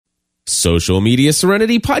Social Media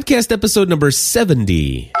Serenity podcast episode number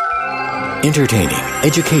 70. Entertaining,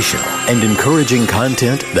 educational, and encouraging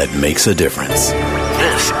content that makes a difference.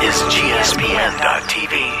 This is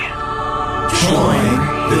GSPN.TV. Join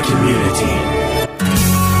the community.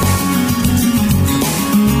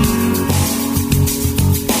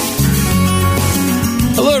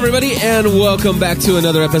 Hello, everybody, and welcome back to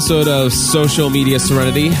another episode of Social Media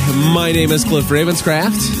Serenity. My name is Cliff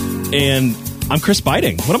Ravenscraft. And I'm Chris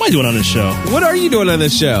Biding. What am I doing on this show? What are you doing on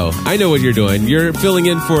this show? I know what you're doing. You're filling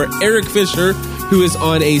in for Eric Fisher, who is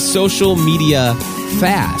on a social media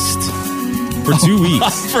fast for 2 weeks. I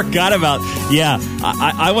forgot about... Yeah,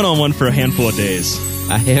 I went on one for a handful of days.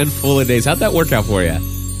 A handful of days. How'd that work out for you?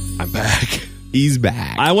 I'm back. He's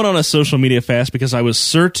back. I went on a social media fast because I was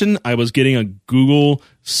certain I was getting a Google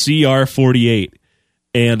CR48.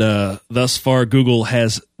 And thus far, Google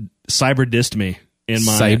has cyber-dissed me in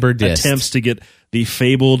my attempts to get the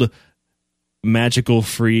fabled, magical,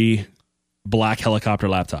 free black helicopter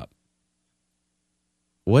laptop.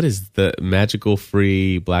 What is the magical,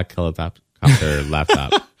 free black helicopter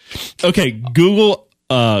laptop? Okay, Google...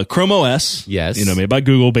 Chrome OS, yes, made by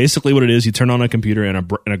Google. Basically, what it is, you turn on a computer and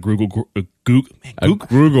a Google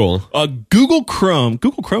Chrome.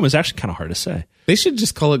 Google Chrome is actually kind of hard to say. They should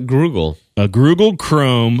just call it Google. A Google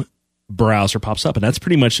Chrome browser pops up, and that's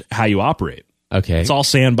pretty much how you operate. Okay, it's all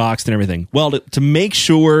sandboxed and everything. Well, to make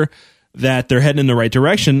sure that they're heading in the right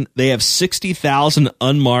direction, they have 60,000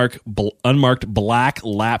 unmarked black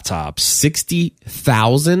laptops.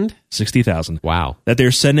 60,000? 60,000. Wow. That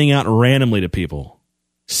they're sending out randomly to people.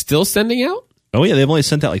 Still sending out? Oh, yeah. They've only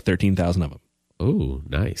sent out like 13,000 of them. Oh,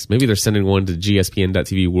 nice. Maybe they're sending one to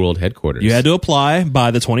GSPN.TV World Headquarters. You had to apply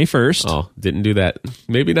by the 21st. Oh, didn't do that.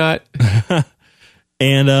 Maybe not.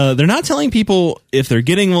 And they're not telling people if they're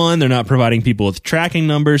getting one. They're not providing people with tracking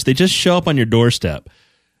numbers. They just show up on your doorstep.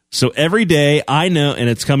 So every day I know, and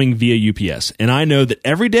it's coming via UPS, and I know that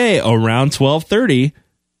every day around 12:30,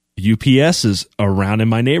 UPS is around in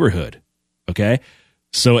my neighborhood. Okay?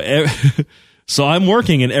 So so I'm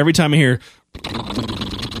working, and every time I hear,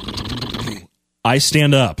 I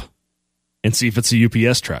stand up and see if it's a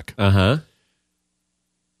UPS truck. Uh-huh.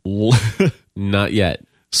 Not yet.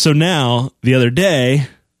 So now, the other day,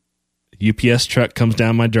 UPS truck comes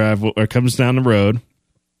down my driveway, or comes down the road,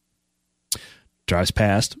 drives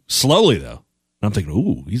past, slowly though. And I'm thinking,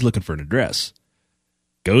 ooh, he's looking for an address.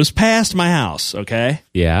 Goes past my house, okay?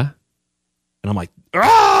 Yeah. And I'm like,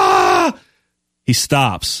 ah! He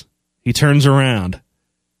stops. He turns around.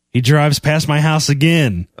 He drives past my house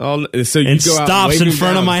again. Oh, so you and go out stops and in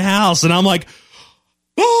front of my house. And I'm like,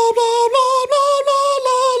 la, la, la, la, la,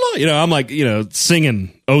 la, la. I'm like,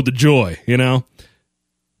 singing Ode to Joy,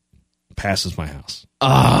 Passes my house.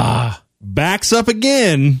 Backs up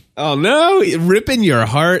again. Oh, no. Ripping your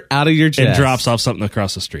heart out of your chest. And drops off something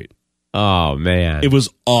across the street. Oh, man. It was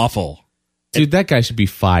awful. Dude, that guy should be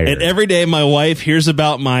fired. And every day my wife hears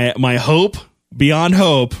about my hope, beyond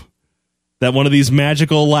hope, that one of these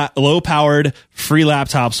magical, low-powered, free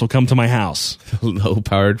laptops will come to my house.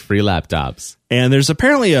 Low-powered, free laptops. And there's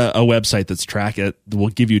apparently a website that will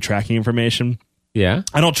give you tracking information. Yeah?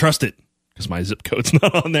 I don't trust it because my zip code's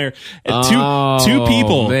not on there. And two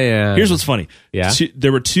people. Man. Here's what's funny. Yeah?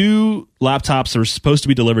 There were two laptops that were supposed to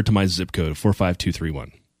be delivered to my zip code,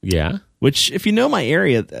 45231. Yeah? Which, if you know my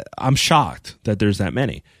area, I'm shocked that there's that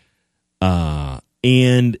many.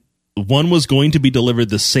 And one was going to be delivered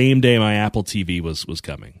the same day my Apple TV was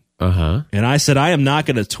coming. Uh-huh. And I said, I am not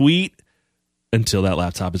going to tweet until that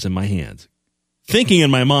laptop is in my hand. Thinking in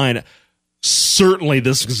my mind, certainly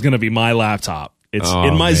this is going to be my laptop. It's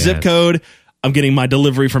in my zip code. I'm getting my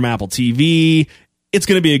delivery from Apple TV. It's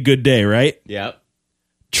going to be a good day, right? Yep.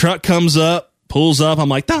 Truck comes up, pulls up. I'm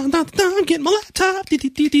like, dun, dun, dun, I'm getting my laptop.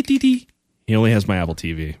 He only has my Apple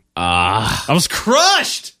TV. I was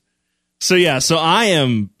crushed. So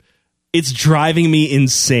it's driving me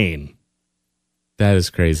insane. That is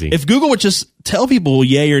crazy. If Google would just tell people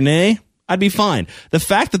yay or nay, I'd be fine. The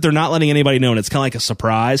fact that they're not letting anybody know and it's kind of like a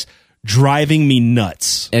surprise, driving me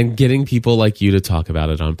nuts. And getting people like you to talk about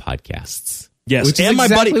it on podcasts. Yes, which is and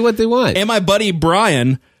exactly what they want. And my buddy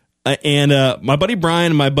Brian and my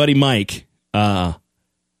buddy Mike have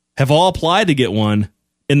all applied to get one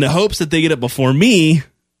in the hopes that they get it before me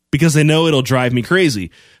because they know it'll drive me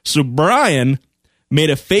crazy. So Brian made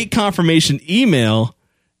a fake confirmation email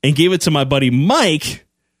and gave it to my buddy Mike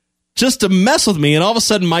just to mess with me. And all of a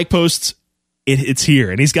sudden, Mike posts, it's here.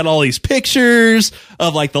 And he's got all these pictures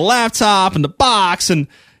of like the laptop and the box. And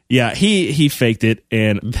yeah, he faked it.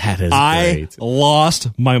 And that is I great.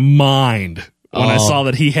 lost my mind when I saw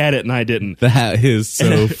that he had it and I didn't. That is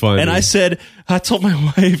so funny. And I told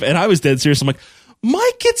my wife, and I was dead serious. I'm like,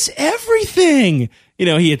 Mike gets everything.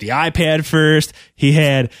 He had the iPad first. He's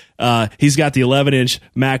got the 11-inch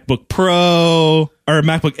MacBook Pro or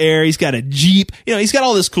MacBook Air. He's got a Jeep. He's got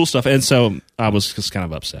all this cool stuff. And so I was just kind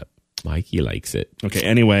of upset. Mikey likes it. Okay.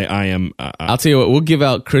 Anyway, I am. I'll tell you what. We'll give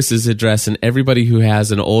out Chris's address, and everybody who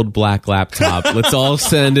has an old black laptop, let's all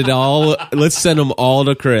send it all. Let's send them all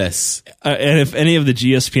to Chris. And if any of the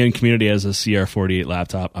GSPN community has a CR48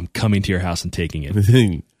 laptop, I'm coming to your house and taking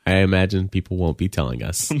it. I imagine people won't be telling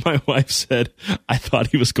us. My wife said, I thought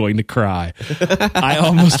he was going to cry. I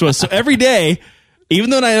almost was. So every day, even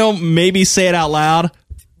though I don't maybe say it out loud,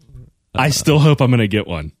 I still hope I'm going to get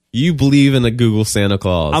one. You believe in the Google Santa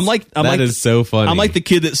Claus. That is so funny. I'm like the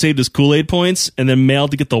kid that saved his Kool-Aid points and then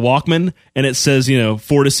mailed to get the Walkman, and it says,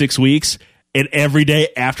 4 to 6 weeks. And every day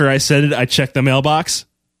after I send it, I check the mailbox.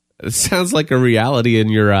 It sounds like a reality in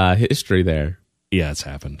your history there. Yeah, it's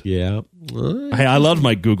happened. Yeah. Hey, I loved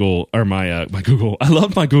my Google or my Google. I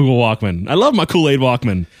loved my Google Walkman. I love my Kool-Aid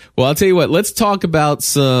Walkman. Well, I'll tell you what. Let's talk about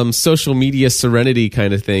some social media serenity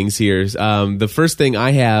kind of things here. The first thing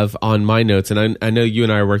I have on my notes, and I know you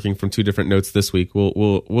and I are working from two different notes this week.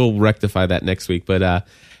 We'll rectify that next week. But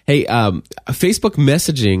hey, Facebook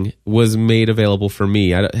messaging was made available for me.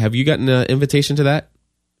 Have you gotten an invitation to that?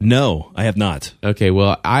 No, I have not. Okay,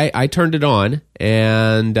 well, I turned it on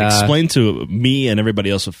and explain to me and everybody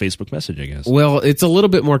else what Facebook messaging is. Well, it's a little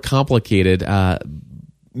bit more complicated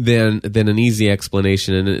than an easy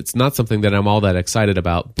explanation, and it's not something that I'm all that excited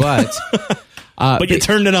about. But but you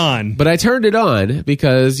turned it on. But I turned it on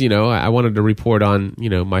because I wanted to report on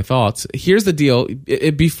my thoughts. Here's the deal: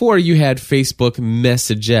 before you had Facebook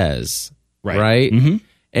messages, right? Mm-hmm.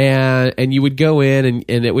 And you would go in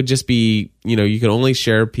and it would just be, you could only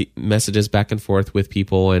share messages back and forth with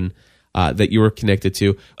people and that you were connected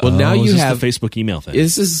to. Well, now you have the Facebook email thing.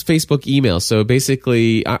 This is Facebook email. So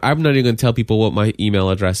basically, I'm not even going to tell people what my email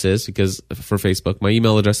address is because for Facebook, my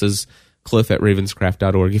email address is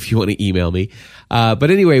cliff@ravenscraft.org if you want to email me.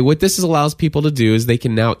 But anyway, what this allows people to do is they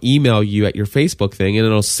can now email you at your Facebook thing and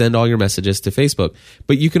it'll send all your messages to Facebook.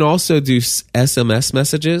 But you can also do SMS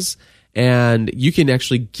messages. And you can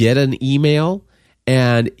actually get an email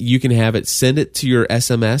and you can have it send it to your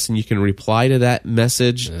SMS and you can reply to that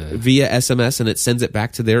message via SMS and it sends it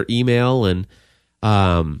back to their email. And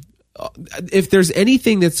if there's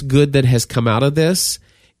anything that's good that has come out of this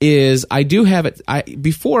is I do have it.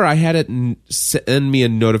 Before I had it send me a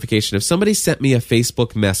notification. If somebody sent me a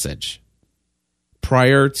Facebook message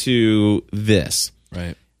prior to this.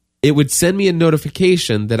 Right. It would send me a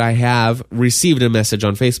notification that I have received a message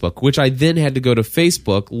on Facebook, which I then had to go to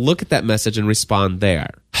Facebook, look at that message, and respond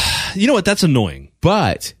there. You know what? That's annoying.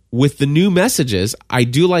 But with the new messages, I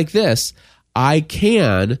do like this. I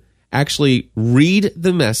can actually read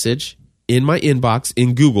the message in my inbox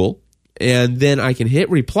in Google, and then I can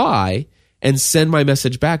hit reply and send my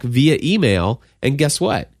message back via email. And guess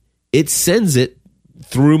what? It sends it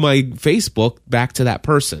through my Facebook back to that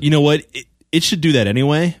person. You know what? It should do that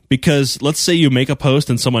anyway, because let's say you make a post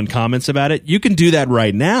and someone comments about it. You can do that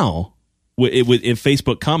right now with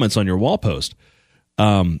Facebook comments on your wall post.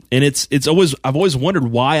 And it's always, I've always wondered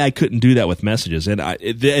why I couldn't do that with messages. And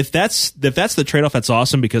if that's the trade-off, that's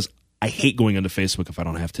awesome because I hate going onto Facebook if I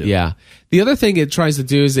don't have to. Yeah. The other thing it tries to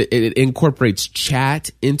do is it incorporates chat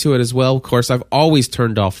into it as well. Of course, I've always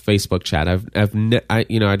turned off Facebook chat. I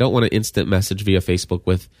don't want to instant message via Facebook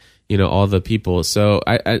with all the people. So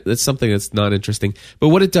it's something that's not interesting. But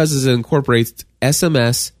what it does is it incorporates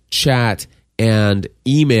SMS, chat, and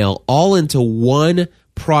email all into one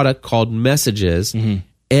product called Messages. Mm-hmm.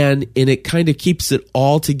 And it kind of keeps it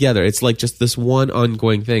all together. It's like just this one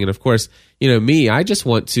ongoing thing. And of course, me, I just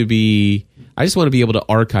want to be able to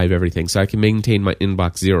archive everything so I can maintain my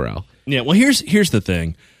inbox zero. Yeah. Well, here's the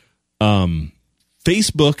thing.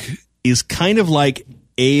 Facebook is kind of like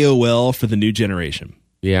AOL for the new generation.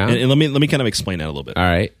 Yeah. And let me kind of explain that a little bit. All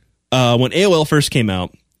right. When AOL first came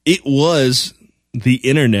out, it was the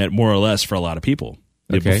internet more or less for a lot of people.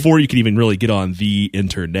 Okay. Before you could even really get on the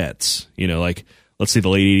internets, like let's say the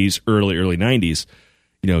late 80s, early 90s,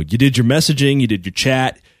 you did your messaging, you did your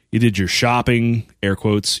chat, you did your shopping, air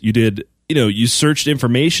quotes, you did, you searched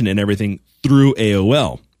information and everything through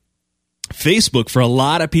AOL. Facebook, for a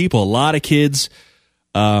lot of people, a lot of kids,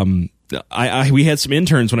 we had some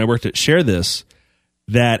interns when I worked at Share This,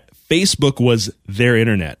 that Facebook was their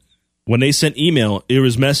internet. When they sent email, it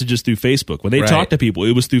was messages through Facebook. When they talked to people,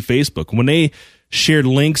 it was through Facebook. When they shared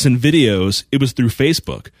links and videos, it was through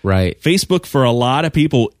Facebook. Right. Facebook, for a lot of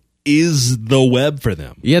people, is the web for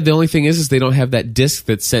them. Yeah, the only thing is they don't have that disc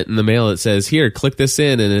that's sent in the mail that says, here, click this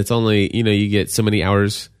in, and it's only, you get so many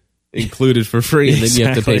hours included for free, and then you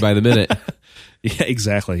have to pay by the minute. Yeah,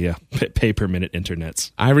 exactly. Yeah, pay per minute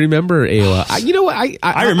internets. I remember AOL. You know what?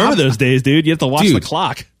 I remember those days, dude. You have to watch the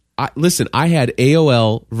clock. Listen, I had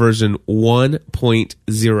AOL version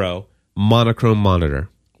 1.0 monochrome monitor.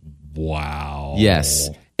 Wow. Yes.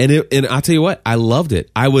 And I'll tell you what, I loved it.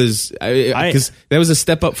 Because that was a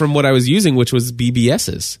step up from what I was using, which was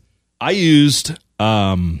BBS's. I used,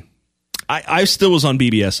 I still was on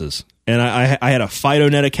BBS's, and I had a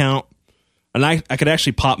FidoNet account, and I could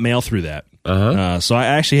actually pop mail through that. So I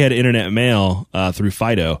actually had internet mail through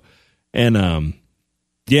Fido, and and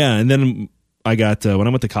then I got when I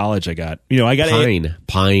went to college, I got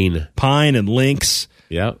Pine and Lynx.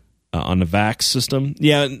 Yep. On the VAX system.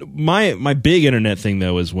 Yeah, my big internet thing,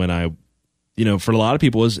 though, is when I, for a lot of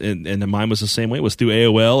people, and mine was the same way, was through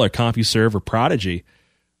AOL or CompuServe or Prodigy.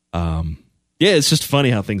 It's just funny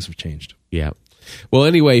how things have changed. Yeah. Well,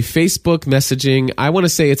 anyway, Facebook messaging, I want to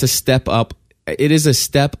say it's a step up. It is a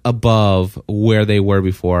step above where they were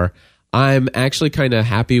before. I'm actually kind of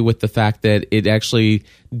happy with the fact that it actually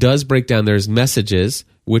does break down. There's messages,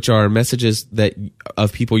 which are messages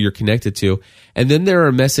of people you're connected to. And then there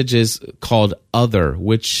are messages called other,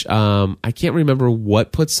 which I can't remember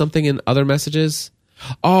what puts something in other messages.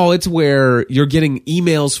 Oh, it's where you're getting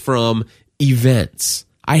emails from events.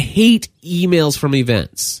 I hate emails from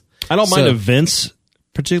events. I don't mind events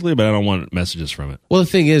particularly, but I don't want messages from it. Well, the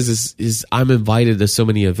thing is I'm invited to so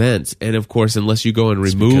many events, and of course, unless you go and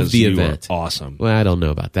remove the event, awesome. Well, I don't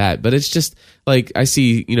know about that, but it's just like I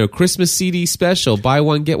see, Christmas CD special, buy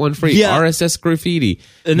one get one free, RSS graffiti,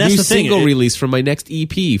 and that's new the thing. Single release from my next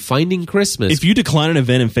EP, Finding Christmas. If you decline an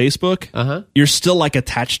event in Facebook, you're still like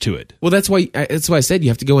attached to it. Well, that's why I said you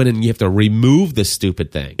have to go in and you have to remove the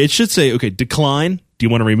stupid thing. It should say, okay, decline. Do you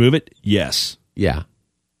want to remove it? Yes. Yeah.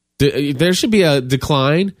 There should be a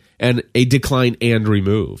decline and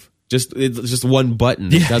remove. It's just one button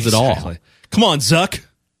that does it all. Come on, Zuck.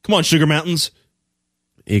 Come on, Sugar Mountains.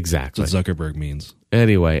 Exactly. That's what Zuckerberg means.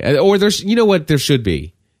 Anyway, or there's, what there should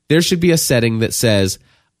be? There should be a setting that says,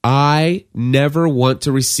 I never want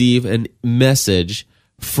to receive a message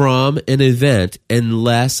from an event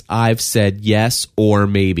unless I've said yes or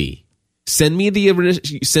maybe. Send me the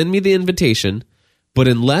invitation, but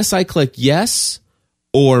unless I click yes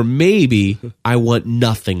or maybe, I want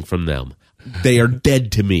nothing from them. They are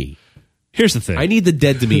dead to me. Here's the thing. I need the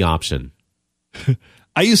dead to me option.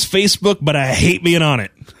 I use Facebook, but I hate being on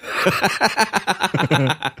it.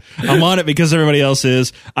 I'm on it because everybody else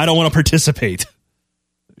is. I don't want to participate.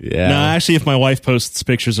 Yeah. No, actually, if my wife posts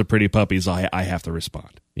pictures of pretty puppies, I have to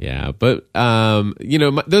respond. Yeah, but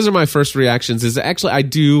those are my first reactions. Is actually I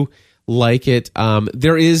do like it.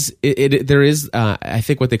 There is I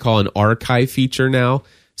think what they call an archive feature now.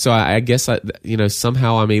 So I guess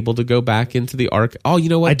somehow I'm able to go back into the archive. Oh, you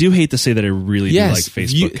know what? I do hate to say that I really do like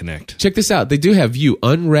Facebook Connect. Check this out. They do have view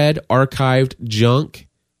unread, archived, junk.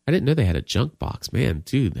 I didn't know they had a junk box. Man,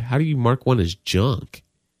 dude, how do you mark one as junk?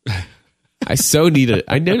 I so need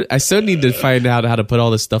to find out how to put all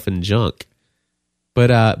this stuff in junk. But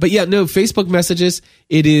yeah, no, Facebook messages,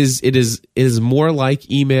 it is more like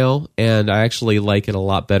email, and I actually like it a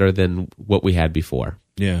lot better than what we had before.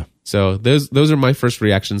 Yeah. So those are my first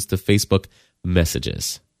reactions to Facebook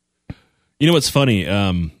messages. You know what's funny?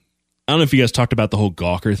 I don't know if you guys talked about the whole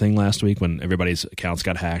Gawker thing last week when everybody's accounts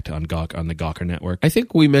got hacked on the Gawker network. I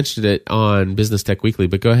think we mentioned it on Business Tech Weekly,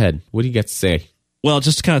 but go ahead. What do you got to say? Well,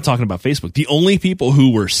 just kind of talking about Facebook. The only people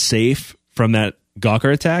who were safe from that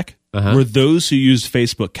Gawker attack were those who used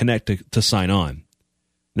Facebook Connect to sign on. And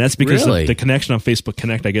that's because the connection on Facebook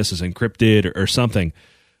Connect, I guess, is encrypted or something.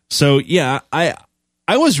 So, yeah,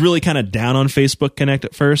 I was really kind of down on Facebook Connect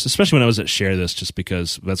at first, especially when I was at Share This, just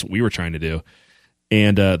because that's what we were trying to do.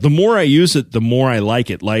 And the more I use it, the more I like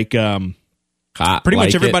it. Like pretty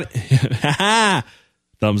much everybody,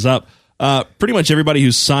 thumbs up. Pretty much everybody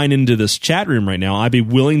who's signed into this chat room right now, I'd be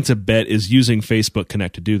willing to bet is using Facebook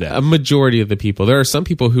Connect to do that. A majority of the people. There are some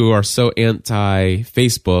people who are so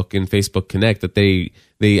anti-Facebook and Facebook Connect that they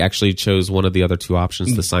actually chose one of the other two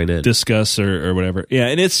options to sign in. Discuss or whatever. Yeah,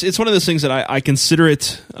 and it's one of those things that I consider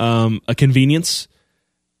it a convenience.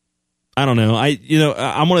 I don't know.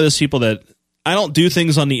 I'm one of those people that I don't do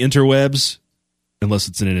things on the interwebs unless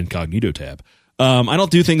it's in an incognito tab. I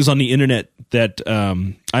don't do things on the internet that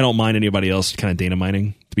I don't mind anybody else kind of data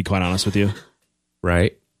mining, to be quite honest with you.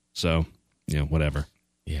 Right. So, whatever.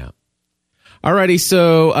 Yeah. Alrighty,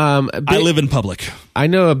 so I live in public. I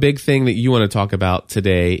know a big thing that you want to talk about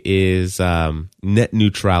today is net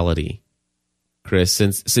neutrality. Chris,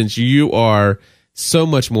 since you are so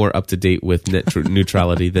much more up to date with net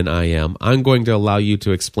neutrality than I am, I'm going to allow you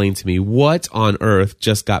to explain to me what on earth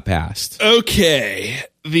just got passed. Okay.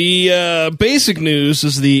 The basic news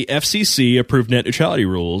is the FCC approved net neutrality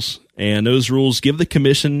rules, and those rules give the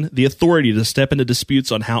commission the authority to step into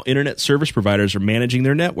disputes on how internet service providers are managing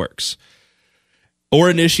their networks, or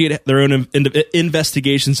initiate their own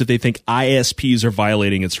investigations if they think ISPs are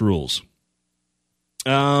violating its rules.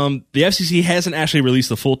 The FCC hasn't actually released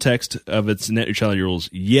the full text of its net neutrality rules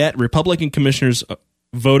yet. Republican commissioners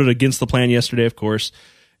voted against the plan yesterday, of course,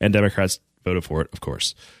 and Democrats voted for it, of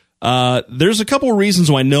course. There's a couple of reasons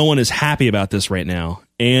why no one is happy about this right now,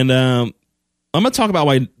 and I'm going to talk about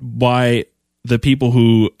why the people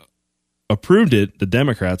who approved it, the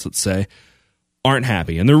Democrats, let's say, aren't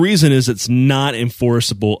happy. And the reason is it's not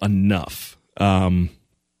enforceable enough. It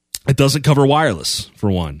doesn't cover wireless, for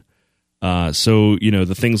one. So,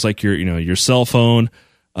 the things like your cell phone,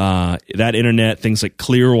 that internet, things like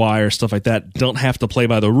Clearwire, stuff like that, don't have to play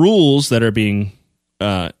by the rules that are being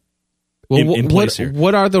in place here.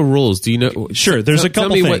 What are the rules? Do you know? Sure, there's a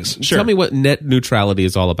couple things. Sure. Tell me what net neutrality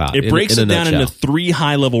is all about. It breaks it down into 3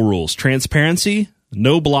 high-level rules: transparency,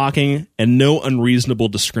 no blocking, and no unreasonable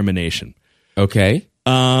discrimination. Okay.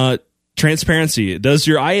 Transparency. Does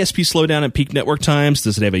your ISP slow down at peak network times?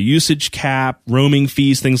 Does it have a usage cap, roaming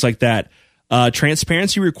fees, things like that?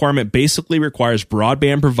 Transparency requirement basically requires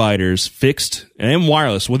broadband providers, fixed and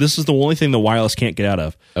wireless. Well, this is the only thing the wireless can't get out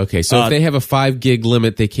of. Okay, so if they have a 5 gig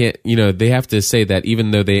limit, they can't, they have to say that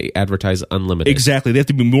even though they advertise unlimited. Exactly. They have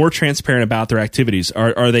to be more transparent about their activities.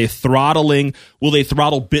 Are they throttling? Will they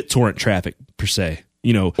throttle BitTorrent traffic, per se?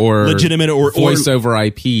 Or legitimate or voice over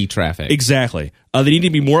IP traffic. Exactly. They need to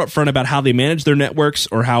be more upfront about how they manage their networks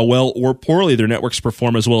or how well or poorly their networks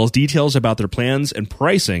perform, as well as details about their plans and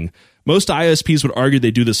pricing. Most ISPs would argue they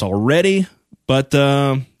do this already, but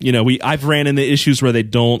I've ran into issues where they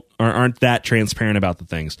aren't that transparent about the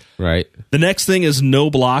things. Right. The next thing is no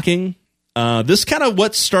blocking. This kind of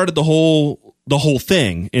what started the whole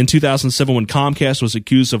thing in 2007 when Comcast was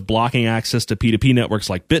accused of blocking access to P2P networks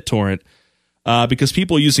like BitTorrent. Because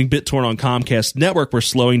people using BitTorrent on Comcast's network were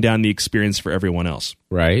slowing down the experience for everyone else.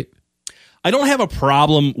 Right. I don't have a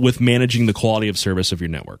problem with managing the quality of service of your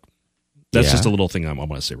network. That's just a little thing I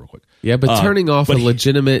want to say real quick. Yeah, but turning off a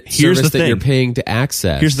legitimate service that you're paying to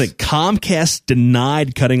access. Here's the thing. Comcast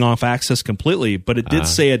denied cutting off access completely, but it did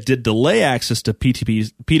say it did delay access to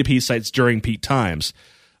P2P sites during peak times.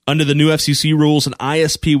 Under the new FCC rules, an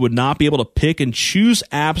ISP would not be able to pick and choose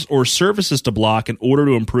apps or services to block in order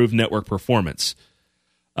to improve network performance.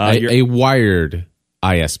 A wired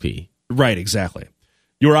ISP. Right, exactly.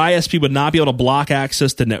 Your ISP would not be able to block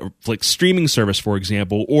access to Netflix streaming service, for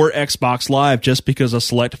example, or Xbox Live just because a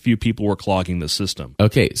select few people were clogging the system.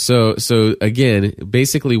 Okay, so again,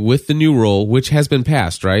 basically with the new rule, which has been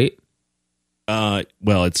passed, right?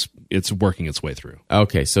 Well, it's working its way through.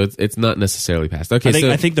 Okay, so it's not necessarily passed.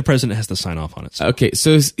 Okay, I think the president has to sign off on it. So. Okay,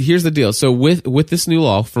 so here's the deal. So with this new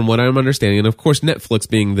law, from what I'm understanding, and of course Netflix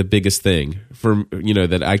being the biggest thing for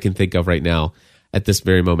that I can think of right now at this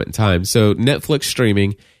very moment in time. So Netflix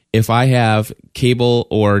streaming, if I have cable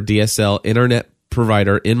or DSL internet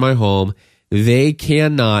provider in my home, they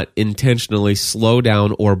cannot intentionally slow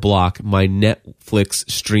down or block my Netflix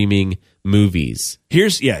streaming movies.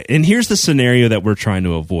 Here's the scenario that we're trying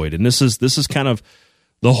to avoid. And this is kind of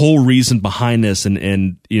the whole reason behind this.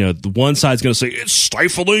 And the one side's going to say it's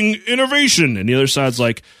stifling innovation, and the other side's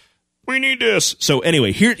like, we need this. So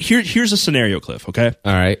anyway, here's a scenario, Cliff. Okay.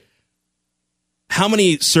 All right. How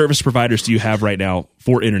many service providers do you have right now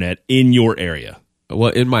for internet in your area?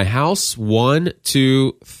 Well, in my house, 1,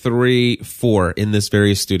 2, 3, 4 in this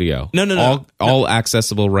very studio. No. All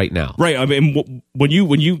accessible right now. Right. I mean, when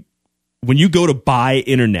you go to buy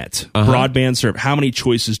internet, broadband service, how many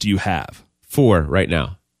choices do you have? 4 right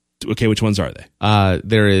now. Okay, which ones are they?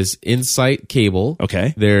 There is Insight Cable.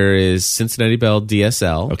 Okay. There is Cincinnati Bell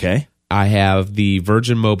DSL. Okay. I have the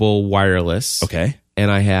Virgin Mobile Wireless. Okay. And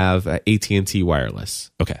I have AT&T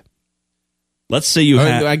Wireless. Okay. Let's say you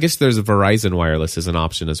have... I guess there's a Verizon Wireless as an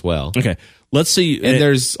option as well. Okay. Let's say... And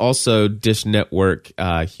there's also Dish Network,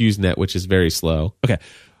 HughesNet, which is very slow. Okay.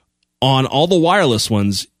 On all the wireless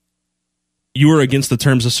ones, you are against the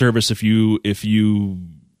terms of service if you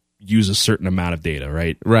use a certain amount of data,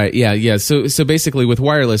 right? Right, yeah. So basically with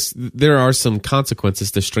wireless, there are some consequences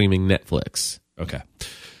to streaming Netflix. Okay.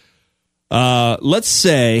 Let's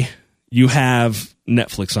say you have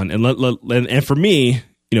Netflix on, and for me,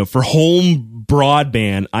 for home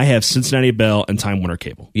broadband, I have Cincinnati Bell and Time Warner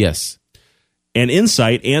Cable. Yes. And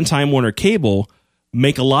Insight and Time Warner Cable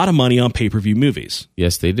make a lot of money on pay-per-view movies.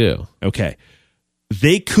 Yes, they do. Okay.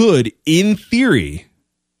 they could, in theory,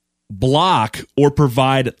 block or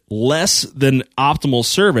provide less than optimal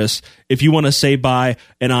service if you want to, say, buy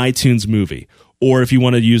an iTunes movie or if you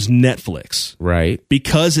want to use Netflix. Right.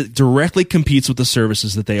 Because it directly competes with the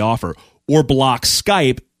services that they offer. Or block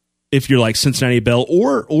Skype if you're like Cincinnati Bell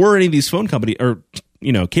or any of these phone companies or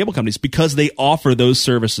cable companies, because they offer those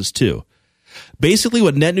services too. Basically,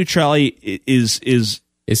 what net neutrality is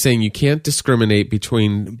saying you can't discriminate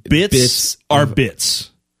between bits are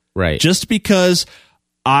bits. Right. Just because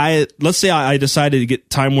let's say I decided to get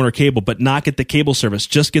Time Warner Cable, but not get the cable service,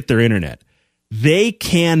 just get their internet. They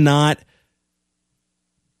cannot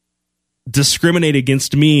discriminate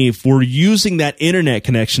against me for using that internet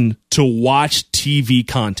connection to watch TV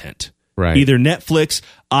content. Right. Either Netflix,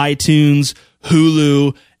 iTunes,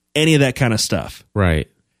 Hulu, any of that kind of stuff. Right.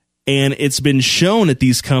 And it's been shown that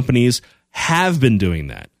these companies have been doing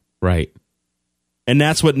that. Right. And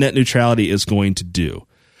that's what net neutrality is going to do.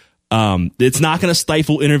 It's not going to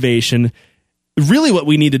stifle innovation. Really what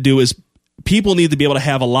we need to do is people need to be able to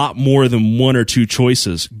have a lot more than one or two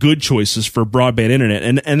choices, good choices for broadband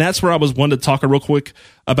internet. And that's where I was wanting to talk real quick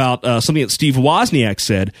about something that Steve Wozniak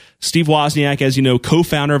said. Steve Wozniak, as you know,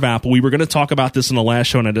 co-founder of Apple. We were going to talk about this in the last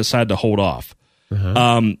show, and I decided to hold off.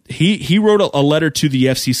 He wrote a letter to the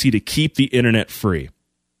FCC to keep the internet free.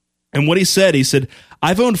 And what he said,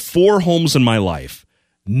 I've owned 4 homes in my life.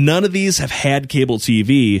 None of these have had cable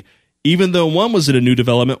TV, even though one was in a new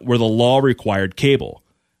development where the law required cable.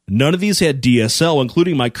 None of these had DSL,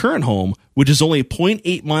 including my current home, which is only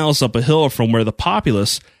 0.8 miles up a hill from where the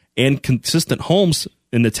populous and consistent homes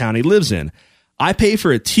in the town he lives in. I pay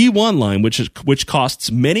for a T1 line, which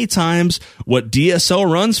costs many times what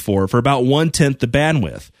DSL runs for about 1/10 the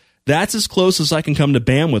bandwidth. That's as close as I can come to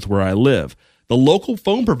bandwidth where I live. The local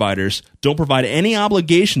phone providers don't provide any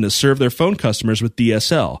obligation to serve their phone customers with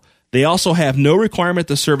DSL. They also have no requirement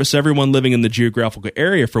to service everyone living in the geographical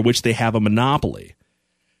area for which they have a monopoly.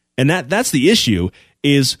 And that's the issue,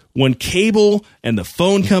 is when cable and the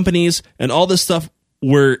phone companies and all this stuff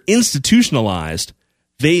were institutionalized,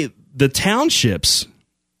 the townships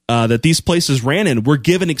that these places ran in were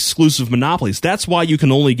given exclusive monopolies. That's why you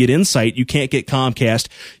can only get Insight. You can't get Comcast.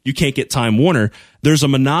 You can't get Time Warner. There's a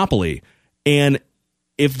monopoly. And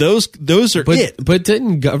if those are but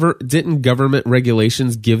didn't government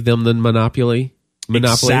regulations give them the monopoly?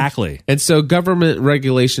 Exactly. And so government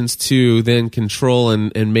regulations to then control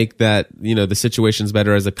and make that, the situations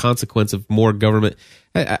better as a consequence of more government.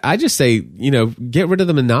 I just say, get rid of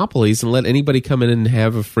the monopolies and let anybody come in and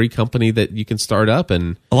have a free company that you can start up.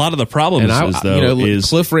 And a lot of the problem is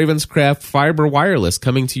Cliff Ravenscraft fiber wireless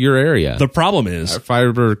coming to your area. The problem is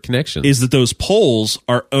fiber connection is that those poles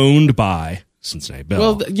are owned by Cincinnati Bell.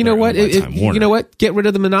 Well, you know what? You know what? Get rid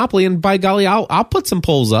of the monopoly, and by golly, I'll put some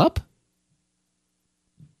poles up.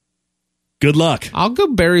 Good luck. I'll go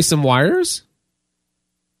bury some wires.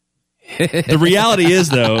 The reality is,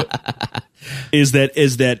 though, is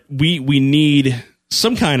that we need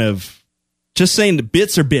some kind of, just saying the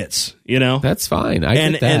bits are bits, That's fine. I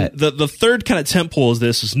get that. And the third kind of tent pole is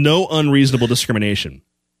this, is no unreasonable discrimination.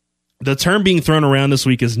 The term being thrown around this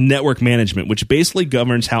week is network management, which basically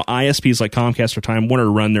governs how ISPs like Comcast or Time Warner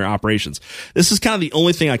run their operations. This is kind of the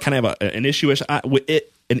only thing I kind of have an issue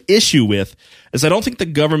with, is I don't think the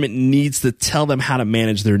government needs to tell them how to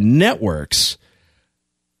manage their networks.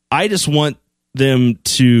 I just want them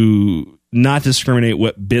to not discriminate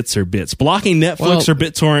what bits are bits. Blocking Netflix or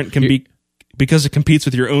BitTorrent can be, because it competes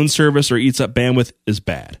with your own service or eats up bandwidth, is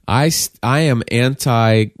bad. I am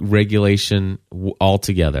anti-regulation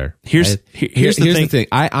altogether. Here's the thing.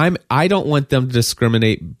 I don't want them to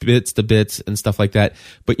discriminate bits to bits and stuff like that.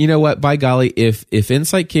 But you know what? By golly, if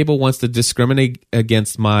Insight Cable wants to discriminate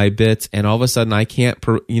against my bits, and all of a sudden I can't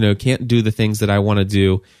do the things that I want to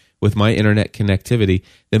do with my internet connectivity,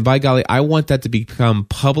 then by golly, I want that to become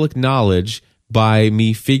public knowledge by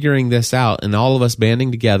me figuring this out and all of us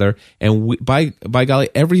banding together, and by golly,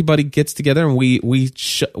 everybody gets together and we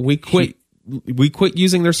quit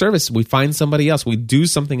using their service. We find somebody else. We do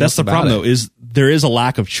something else. That's the problem, though, is there is a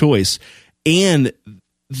lack of choice, and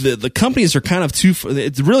the companies are kind of too.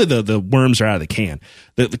 It's really the worms are out of the can.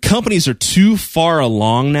 The companies are too far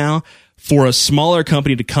along now for a smaller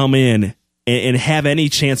company to come in and have any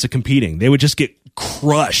chance of competing. They would just get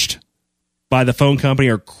crushed by the phone company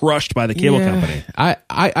or crushed by the cable company.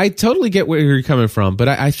 I totally get where you're coming from, but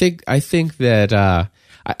I think that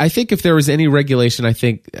I think if there was any regulation, I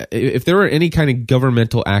think if there were any kind of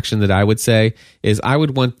governmental action that I would say is I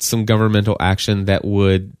would want some governmental action that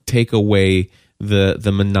would take away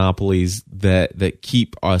the monopolies that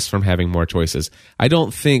keep us from having more choices. I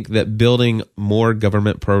don't think that building more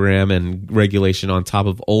government program and regulation on top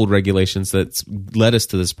of old regulations that's led us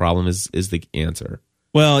to this problem is the answer.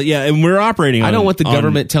 Well, yeah, and we're operating on... I don't want the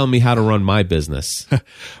government telling me how to run my business.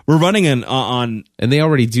 We're running on... And they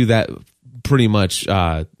already do that pretty much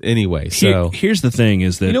anyway. So here's the thing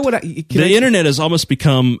is that you know what the internet has almost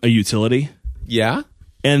become a utility. Yeah.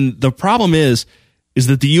 And the problem is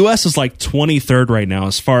that the U.S. is like 23rd right now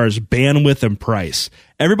as far as bandwidth and price.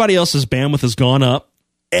 Everybody else's bandwidth has gone up.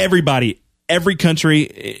 Every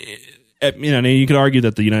country, you could argue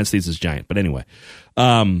that the United States is giant, but anyway,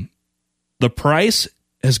 the price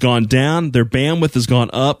has gone down. Their bandwidth has gone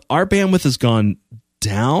up. Our bandwidth has gone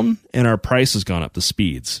down, and our price has gone up. The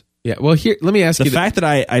speeds. Yeah. Well, here, let me ask you. The fact that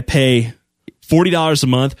I pay $40 a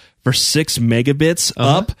month for 6 megabits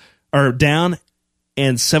up or down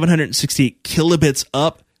and 768 kilobits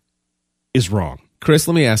up is wrong. Chris,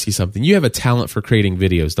 let me ask you something. You have a talent for creating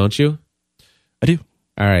videos, don't you? I do.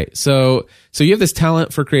 All right. So you have this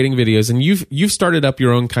talent for creating videos, and you've started up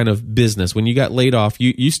your own kind of business. When you got laid off,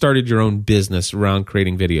 you started your own business around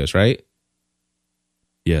creating videos, right?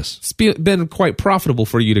 Yes. It's been quite profitable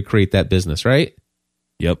for you to create that business, right?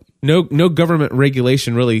 Yep. No government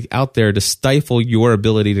regulation really out there to stifle your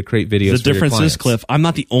ability to create videos. The difference is, Cliff, I'm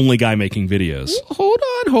not the only guy making videos. Hold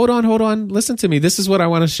on. Listen to me. This is what I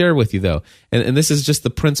want to share with you, though. And this is just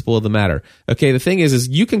the principle of the matter. Okay, the thing is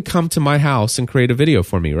you can come to my house and create a video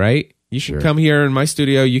for me, right? You should come here in my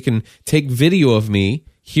studio. You can take video of me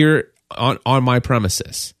here on my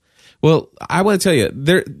premises. Well, I want to tell you,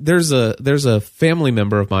 there's a family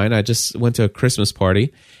member of mine. I just went to a Christmas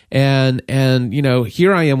party, and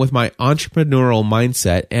here I am with my entrepreneurial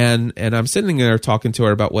mindset, and I'm sitting there talking to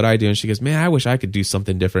her about what I do, and she goes, "Man, I wish I could do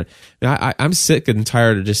something different. I'm sick and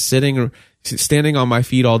tired of just standing on my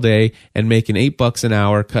feet all day and making $8 an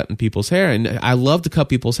hour cutting people's hair. And I love to cut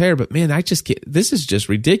people's hair, but man, I just can't. This is just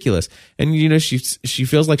ridiculous." And she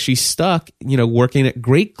feels like she's stuck, working at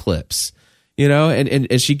Great Clips.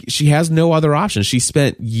 And she has no other option. She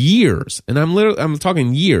spent years, and I'm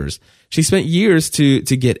talking years. She spent years to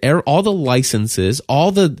get all the licenses,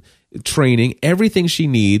 all the training, everything she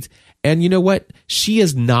needs. And you know what? She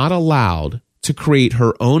is not allowed to create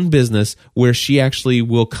her own business where she actually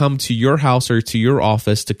will come to your house or to your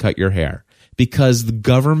office to cut your hair, because the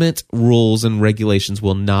government rules and regulations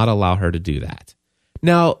will not allow her to do that.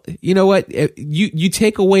 Now, you know what? You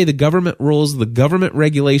take away the government rules, the government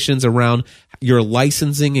regulations around your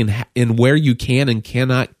licensing and where you can and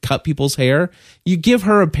cannot cut people's hair. You give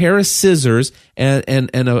her a pair of scissors and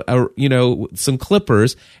some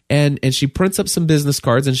clippers, and she prints up some business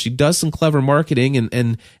cards, and she does some clever marketing,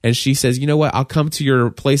 and she says, "You know what? I'll come to your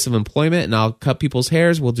place of employment and I'll cut people's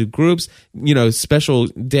hairs. We'll do groups, special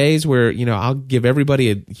days where I'll give everybody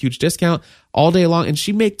a huge discount all day long," and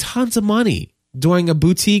she make tons of money doing a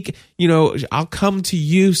boutique, I'll come to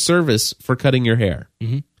you service for cutting your hair.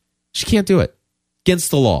 Mm-hmm. She can't do it. Against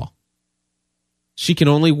the law. She can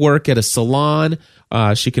only work at a salon.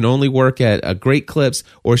 She can only work at a Great Clips,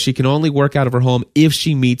 or she can only work out of her home if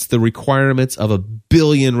she meets the requirements of 1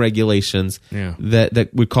 billion regulations that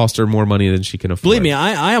would cost her more money than she can afford. Believe me,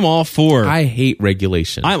 I am all for... I hate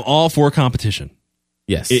regulation. I'm all for competition.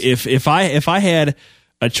 Yes. If I had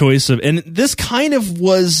a choice of... And this kind of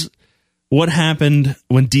was... what happened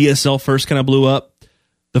when DSL first kind of blew up.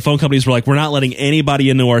 The phone companies were like, "We're not letting anybody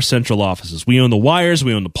into our central offices. We own the wires,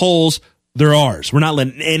 we own the poles. They're ours. We're not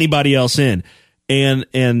letting anybody else in." And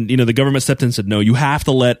the government stepped in and said, "No, you have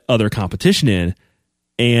to let other competition in."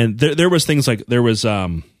 And there was things like, there was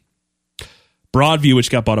Broadview, which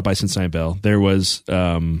got bought up by Cincinnati Bell. There was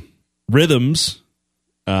Rhythms,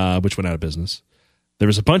 which went out of business. There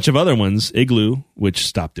was a bunch of other ones, Igloo, which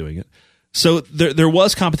stopped doing it. So there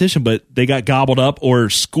was competition, but they got gobbled up or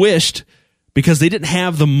squished because they didn't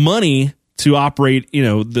have the money to operate.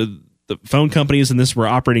 The phone companies and this were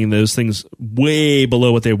operating those things way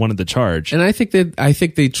below what they wanted to charge. And I think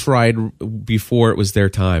they tried before it was their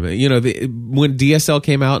time. When DSL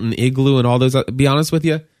came out and Igloo and all those. To be honest with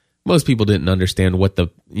you, most people didn't understand what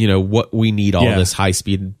what we need all this high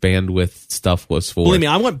speed bandwidth stuff was for. Believe me,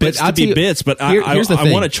 I want bits to be bits, but I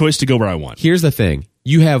want a choice to go where I want. Here's the thing.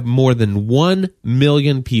 You have more than 1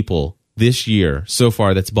 million people this year so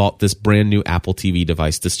far that's bought this brand new Apple TV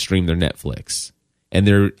device to stream their Netflix and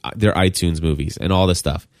their iTunes movies and all this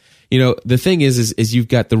stuff. the thing is you've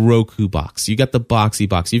got the Roku box, you got the Boxy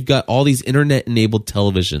box, you've got all these internet enabled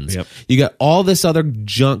televisions. Yep. You got all this other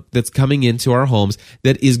junk that's coming into our homes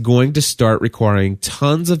that is going to start requiring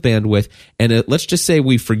tons of bandwidth. And let's just say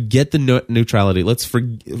we forget the neutrality. Let's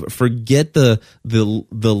forget the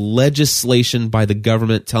legislation by the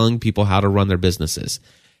government telling people how to run their businesses.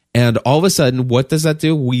 And all of a sudden, what does that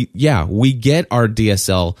do? We get our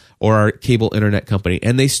DSL or our cable internet company,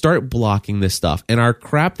 and they start blocking this stuff. And our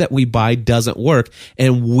crap that we buy doesn't work.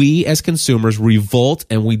 And we as consumers revolt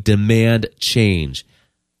and we demand change.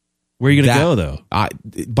 Where are you going to go, though?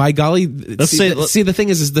 By golly, see, the thing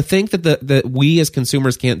is to think that we as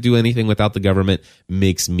consumers can't do anything without the government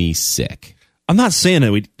makes me sick. I'm not saying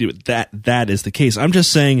that we do that is the case. I'm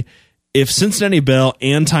just saying if Cincinnati Bell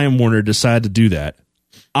and Time Warner decide to do that,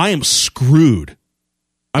 I am screwed.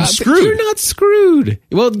 I'm screwed. You're not screwed.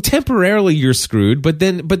 Well, temporarily you're screwed, but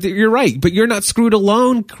you're right. But you're not screwed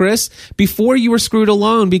alone, Chris. Before you were screwed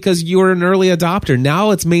alone because you were an early adopter.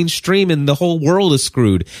 Now it's mainstream and the whole world is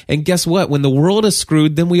screwed. And guess what? When the world is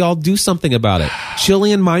screwed, then we all do something about it.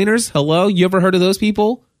 Chilean miners, hello? You ever heard of those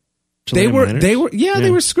people? They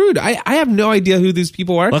were screwed. I have no idea who these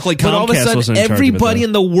people are. Luckily, but all of a Comcast sudden, wasn't in charge of it, everybody though.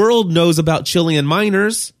 in the world knows about Chilean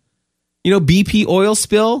miners. BP oil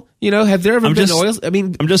spill. Have there ever been oil? I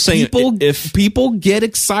mean, I'm just saying, if people get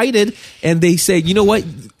excited and they say, you know what,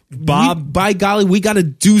 Bob, by golly, we got to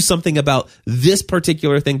do something about this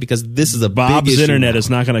particular thing because this is a Bob's big issue internet now.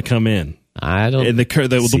 is not going to come in. I don't. And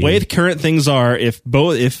the way the current things are, if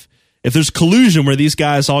there's collusion where these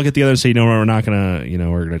guys all get together and say, we're not gonna,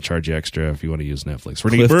 we're gonna charge you extra if you want to use Netflix.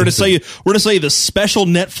 We're gonna sell you the special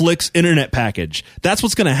Netflix internet package. That's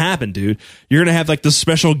what's gonna happen, dude. You're gonna have like the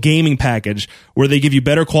special gaming package where they give you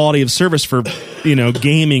better quality of service for,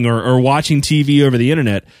 gaming or watching TV over the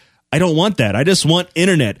internet. I don't want that. I just want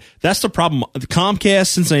internet. That's the problem. Comcast,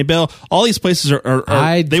 Cincinnati Bell, all these places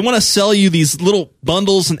they want to sell you these little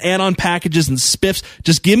bundles and add-on packages and spiffs.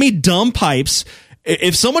 Just give me dumb pipes.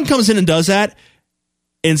 If someone comes in and does that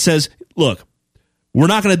and says, look, we're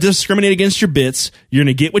not going to discriminate against your bits. You're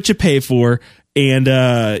going to get what you pay for, and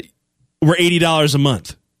we're $80 a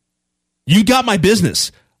month. You got my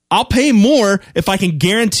business. I'll pay more if I can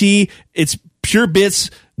guarantee it's pure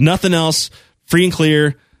bits, nothing else, free and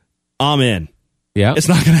clear. I'm in. Yeah. It's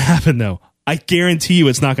not going to happen, though. I guarantee you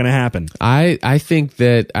it's not going to happen. I've seen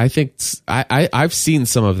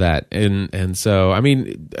some of that, and so I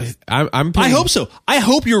mean, I hope so. I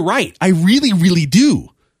hope you're right. I really, really do.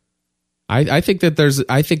 I think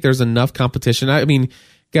there's enough competition. I mean,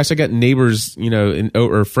 gosh, I got neighbors,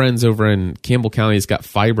 or friends over in Campbell County that's got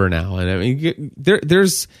fiber now, and I mean,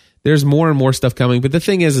 there's more and more stuff coming. But the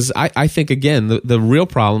thing is I think again the real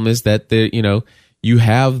problem is that you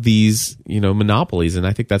have these, monopolies, and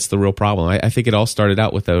I think that's the real problem. I think it all started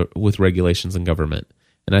out with regulations and government,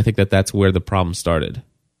 and I think that's where the problem started.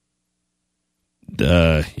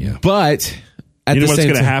 Yeah. But at what's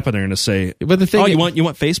going to happen? They're going to say, "But the thing, you want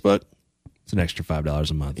Facebook? It's an extra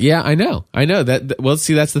 $5 a month." Yeah, I know that. Well,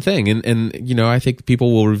 see, that's the thing, and I think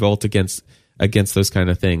people will revolt against those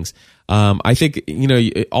kind of things. I think,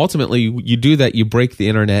 ultimately you do that, you break the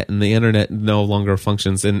internet and the internet no longer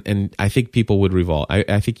functions. And I think people would revolt.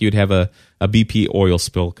 I think you'd have a BP oil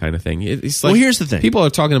spill kind of thing. It's like, well, here's the thing. People are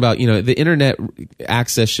talking about, the internet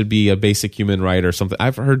access should be a basic human right or something.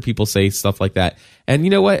 I've heard people say stuff like that. And you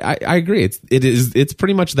know what? I agree. It's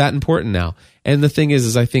pretty much that important now. And the thing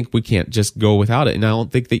is I think we can't just go without it. And I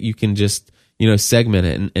don't think that you can just, segment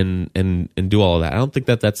it and do all of that. I don't think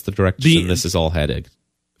that's the direction this is all headed.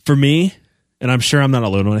 For me, and I'm sure I'm not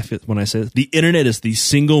alone when I say this, the internet is the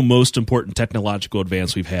single most important technological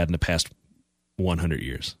advance we've had in the past 100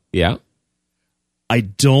 years. Yeah. I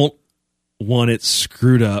don't want it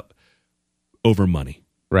screwed up over money.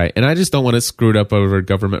 Right. And I just don't want it screwed up over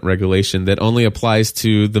government regulation that only applies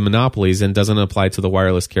to the monopolies and doesn't apply to the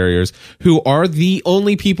wireless carriers, who are the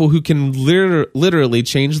only people who can literally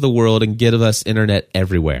change the world and give us internet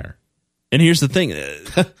everywhere. And here's the thing.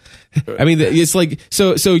 I mean, it's like,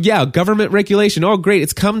 so yeah, government regulation. Oh, great.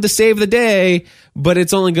 It's come to save the day, but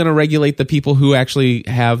it's only going to regulate the people who actually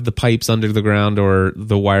have the pipes under the ground or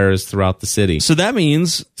the wires throughout the city. So that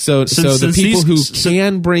means, so the people who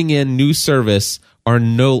can bring in new service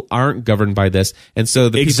aren't governed by this. And so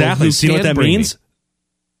the people who see what that means?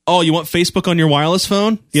 Oh, you want Facebook on your wireless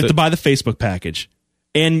phone? You have to buy the Facebook package.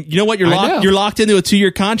 And you know what? You're locked into a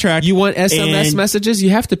 2-year contract. You want SMS messages? You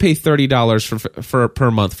have to pay $30 for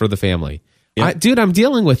per month for the family. Yep. Dude, I'm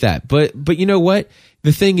dealing with that. But you know what?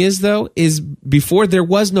 The thing is, though, is before there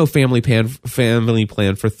was no family plan for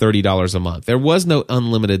 $30 a month. There was no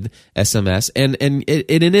unlimited SMS, and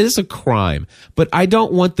it is a crime. But I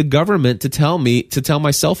don't want the government to tell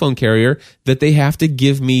my cell phone carrier that they have to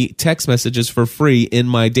give me text messages for free in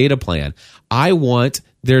my data plan. I want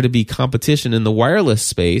there to be competition in the wireless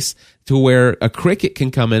space to where a Cricket can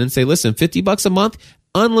come in and say, listen, $50 a month,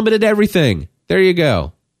 unlimited everything. There you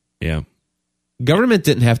go. Yeah. Government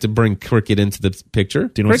didn't have to bring Cricket into the picture.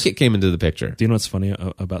 Cricket came into the picture. Do you know what's funny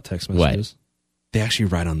about text messages? What? They actually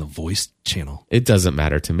write on the voice channel. It doesn't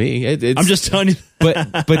matter to me. I'm just telling you.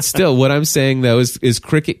 but still, what I'm saying, though, is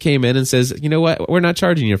Cricket came in and says, you know what? We're not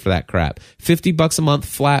charging you for that crap. $50 a month,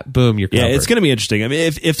 flat, boom, you're covered. Yeah, it's going to be interesting. I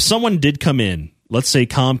mean, if someone did come in, let's say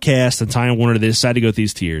Comcast and Time Warner, they decide to go with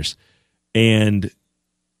these tiers, and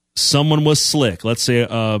someone was slick, let's say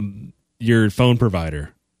your phone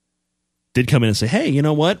provider did come in and say, hey, you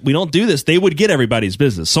know what? We don't do this. They would get everybody's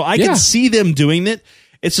business. So I can see them doing it.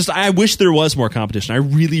 It's just, I wish there was more competition. I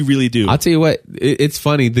really, really do. I'll tell you what, it's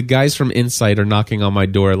funny. The guys from Insight are knocking on my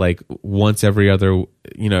door like once every other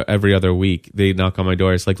week. They knock on my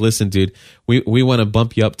door. It's like, listen, dude, we want to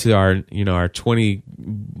bump you up to our 20,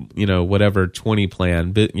 20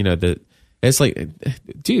 plan. But, it's like,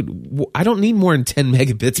 dude, I don't need more than 10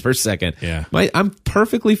 megabits per second. Yeah. I'm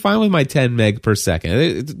perfectly fine with my 10 meg per second.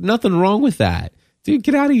 There's nothing wrong with that. Dude,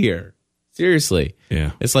 get out of here. Seriously.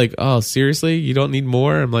 Yeah. It's like, oh, seriously? You don't need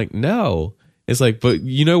more? I'm like, no. It's like, but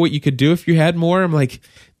you know what you could do if you had more? I'm like,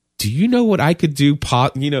 do you know what I could do?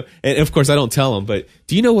 And of course I don't tell them, but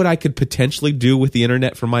do you know what I could potentially do with the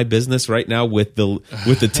internet for my business right now with the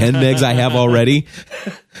 10 megs I have already?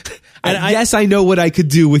 Yes, I know what I could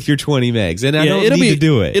do with your 20 megs, and I don't need to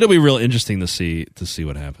do it. It'll be real interesting to see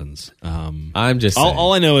what happens. I'm just saying.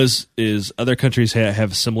 All I know is other countries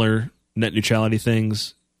have similar net neutrality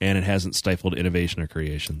things, and it hasn't stifled innovation or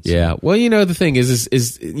creation. So. Yeah. Well, the thing is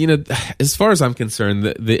as far as I'm concerned,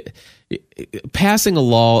 the passing a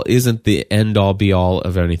law isn't the end all be all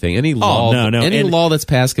of anything. Any law, any law that's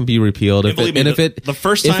passed can be repealed. If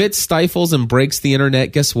it stifles and breaks the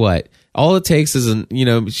internet, guess what? All it takes is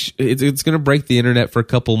it's going to break the internet for a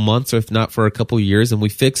couple months, or if not for a couple years, and we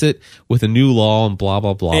fix it with a new law and blah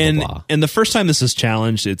blah blah blah blah. And the first time this is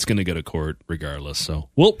challenged, it's going to go to court regardless. So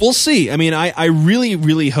we'll see. I mean, I really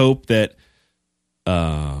really hope that they're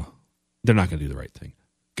not going to do the right thing.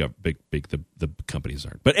 The companies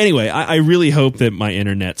aren't. But anyway, I really hope that my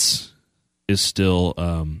internet's is still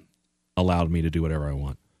allowed me to do whatever I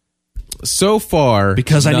want. So far,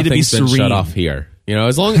 because I need to be serene. Shut off here.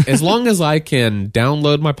 As long as I can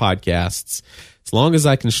download my podcasts, as long as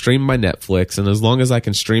I can stream my Netflix, and as long as I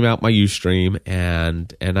can stream out my Ustream,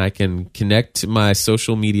 and I can connect to my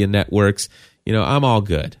social media networks, I'm all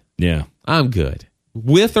good. Yeah, I'm good.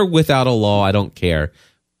 With or without a law, I don't care.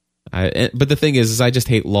 But the thing is I just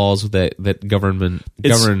hate laws that govern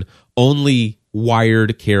only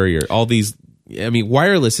wired carrier. All these,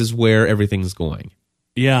 wireless is where everything's going.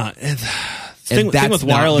 Yeah. Thing with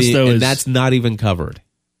wireless, though, that's not even covered.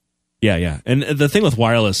 Yeah. And the thing with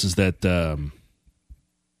wireless is that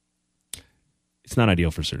it's not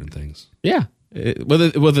ideal for certain things. Yeah.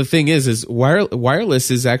 The thing is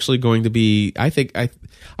wireless is actually going to be. I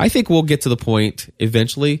think we'll get to the point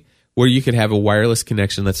eventually where you could have a wireless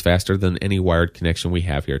connection that's faster than any wired connection we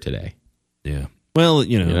have here today. Yeah. Well,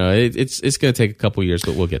 it's going to take a couple years,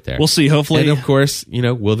 but we'll get there. We'll see. Hopefully, and of course,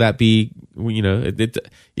 will that be?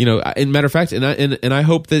 In matter of fact, and I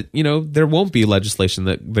hope that there won't be legislation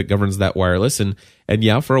that governs that wireless, and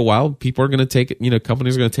for a while, people are going to take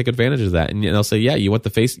companies are going to take advantage of that, and they'll say, yeah, you want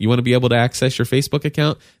to be able to access your Facebook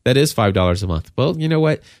account, that is $5 a month. Well, you know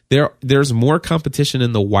what? There's more competition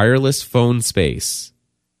in the wireless phone space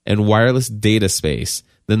and wireless data space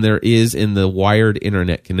than there is in the wired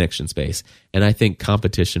internet connection space. And I think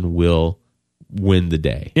competition will win the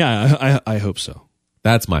day. Yeah, I hope so.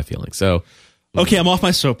 That's my feeling. So, okay, I'm off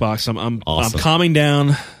my soapbox. I'm awesome. I'm calming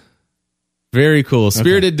down. Very cool.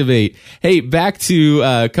 Spirited debate. Hey, back to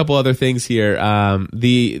a couple other things here.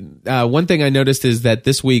 The one thing I noticed is that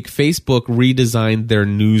this week Facebook redesigned their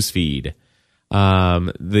news feed.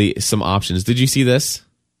 Some options. Did you see this?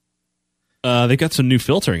 They got some new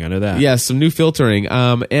filtering. I know that. Yeah, some new filtering.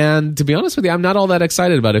 And to be honest with you, I'm not all that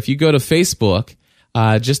excited about it. If you go to Facebook,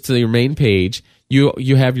 just to your main page,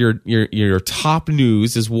 you have your top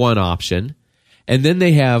news is one option, and then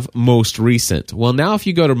they have most recent. Well, now if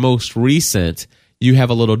you go to most recent, you have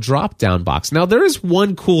a little drop-down box. Now, there is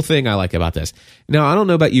one cool thing I like about this. Now, I don't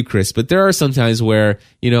know about you, Chris, but there are some times where,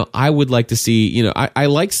 I would like to see, I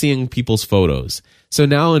like seeing people's photos. So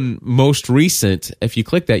now in most recent, if you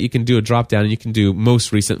click that, you can do a drop down and you can do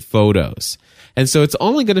most recent photos. And so it's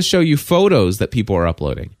only going to show you photos that people are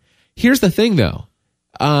uploading. Here's the thing, though.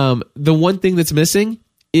 The one thing that's missing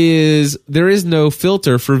is there is no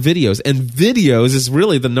filter for videos. And videos is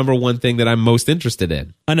really the number one thing that I'm most interested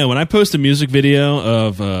in. I know. When I post a music video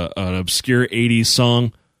of an obscure 80s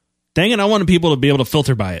song, dang it, I wanted people to be able to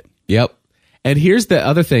filter by it. Yep. And here's the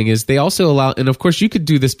other thing is they also allow, and of course you could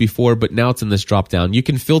do this before, but now it's in this drop down. You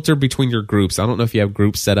can filter between your groups. I don't know if you have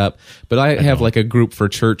groups set up, but I have like a group for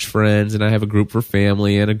church friends, and I have a group for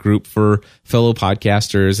family, and a group for fellow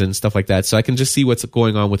podcasters and stuff like that. So I can just see what's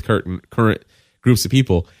going on with current groups of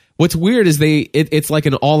people. What's weird is it's like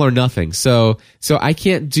an all or nothing. So I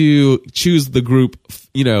can't choose the group,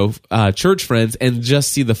 church friends, and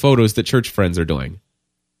just see the photos that church friends are doing.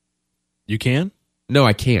 You can? No,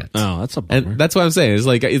 I can't. Oh, that's a bummer. And that's what I'm saying. It's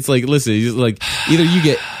like listen, it's like either you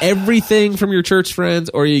get everything from your church friends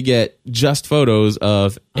or you get just photos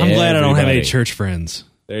of I'm glad I don't have any church friends.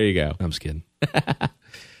 There you go. I'm just kidding.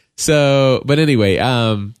 So, but anyway,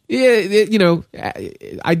 I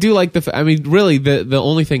do like really the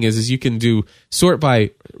only thing is you can do sort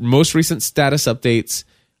by most recent status updates,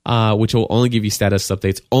 which will only give you status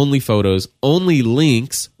updates, only photos, only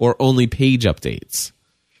links, or only page updates.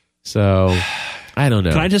 So, I don't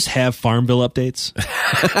know. Can I just have Farmville updates?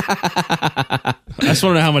 I just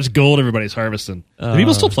want to know how much gold everybody's harvesting. Do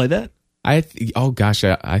people still play that? I think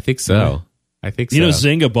so. I think so. You know,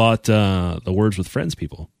 Zynga bought the Words with Friends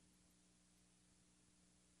people.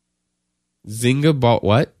 Zynga bought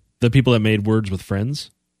what? The people that made Words with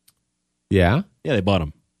Friends. Yeah? Yeah, they bought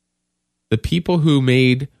them. The people who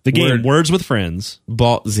made the game Words with Friends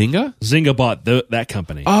bought Zynga? Zynga bought that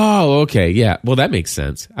company. Oh, okay. Yeah. Well, that makes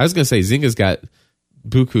sense. I was going to say Zynga's got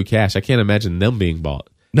buku cash. I can't imagine them being bought.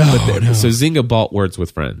 No. So Zynga bought Words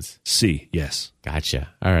with Friends. Yes. Gotcha.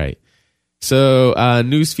 All right. So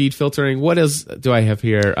newsfeed filtering. What else do I have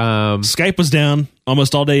here? Skype was down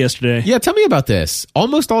almost all day yesterday. Yeah, tell me about this.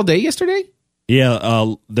 Almost all day yesterday?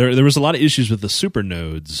 Yeah, there was a lot of issues with the super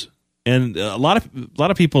nodes, and a lot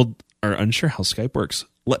of people are unsure how Skype works.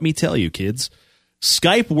 Let me tell you, kids,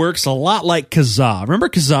 Skype works a lot like Kazaa. Remember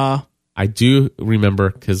Kazaa? I do remember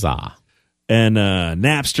Kazaa. And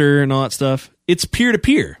Napster and all that stuff. It's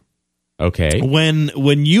peer-to-peer. Okay. When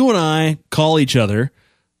you and I call each other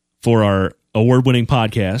for our award-winning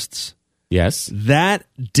podcasts, yes, that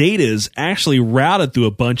data is actually routed through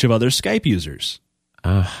a bunch of other Skype users.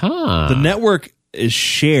 Uh-huh. The network is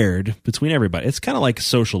shared between everybody. It's kind of like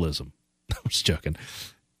socialism. I'm just joking.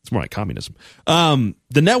 It's more like communism. The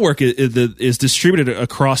network is distributed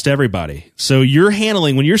across everybody. So you're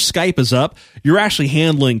handling, when your Skype is up, you're actually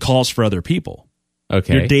handling calls for other people.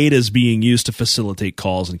 Okay. Your data is being used to facilitate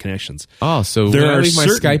calls and connections. Oh, so when I leave my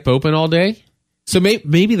Skype open all day? So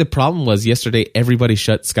maybe the problem was yesterday everybody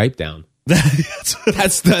shut Skype down.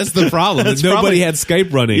 That's the problem. Nobody had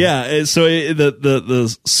Skype running. Yeah, so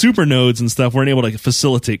the super nodes and stuff weren't able to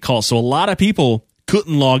facilitate calls. So a lot of people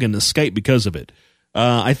couldn't log into Skype because of it.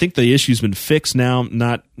 I think the issue's been fixed now.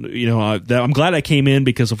 I'm glad I came in,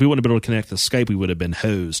 because if we wouldn't have been able to connect to Skype, we would have been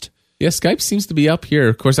hosed. Yeah, Skype seems to be up here.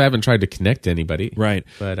 Of course, I haven't tried to connect to anybody. Right.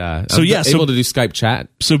 But I'm able to do Skype chat.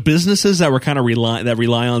 So businesses that were kind of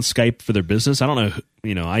rely on Skype for their business, I don't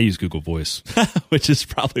know, I use Google Voice, which is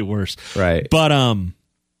probably worse. Right. But,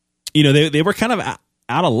 they were kind of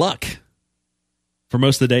out of luck for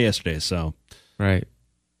most of the day yesterday. So, right.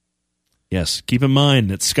 Yes, keep in mind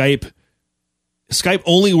that Skype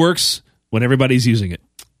only works when everybody's using it.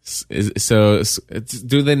 So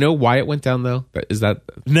do they know why it went down, though? Is that...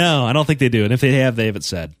 No, I don't think they do. And if they haven't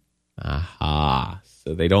said. Aha.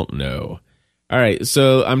 So they don't know. All right.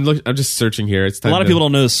 So I'm just searching here. It's time. A lot of people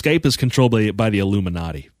don't know Skype is controlled by the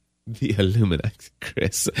Illuminati. The Illuminati,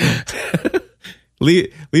 Chris.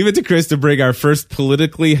 Leave it to Chris to bring our first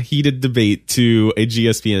politically heated debate to a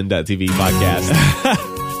GSPN.TV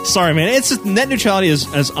podcast. Sorry, man. Net neutrality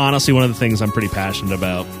is honestly one of the things I'm pretty passionate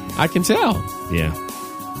about. I can tell. Yeah.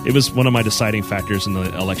 It was one of my deciding factors in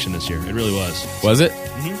the election this year. It really was. Was it?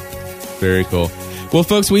 Mm-hmm. Very cool. Well,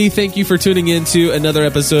 folks, we thank you for tuning in to another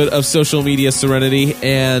episode of Social Media Serenity.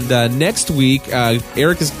 And next week,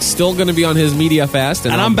 Eric is still going to be on his media fast.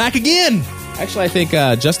 And I'm back again. Actually, I think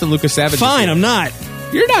Justin Lucas Savage. Fine, I'm not.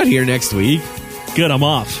 You're not here next week. Good, I'm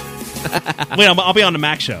off. Wait, I'll be on the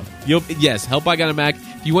Mac show. Yes, Help I Got a Mac.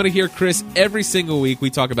 If you want to hear Chris every single week, we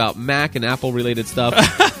talk about Mac and Apple related stuff.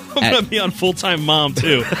 I'm going to be on Full-Time Mom,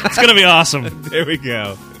 too. It's going to be awesome. There we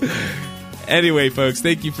go. Anyway, folks,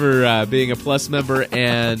 thank you for being a Plus member,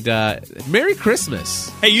 and Merry Christmas.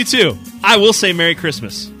 Hey, you too. I will say Merry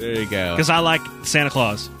Christmas. There you go. Because I like Santa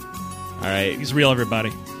Claus. All right. He's real,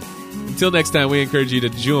 everybody. Until next time, we encourage you to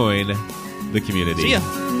join the community. See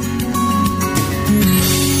ya.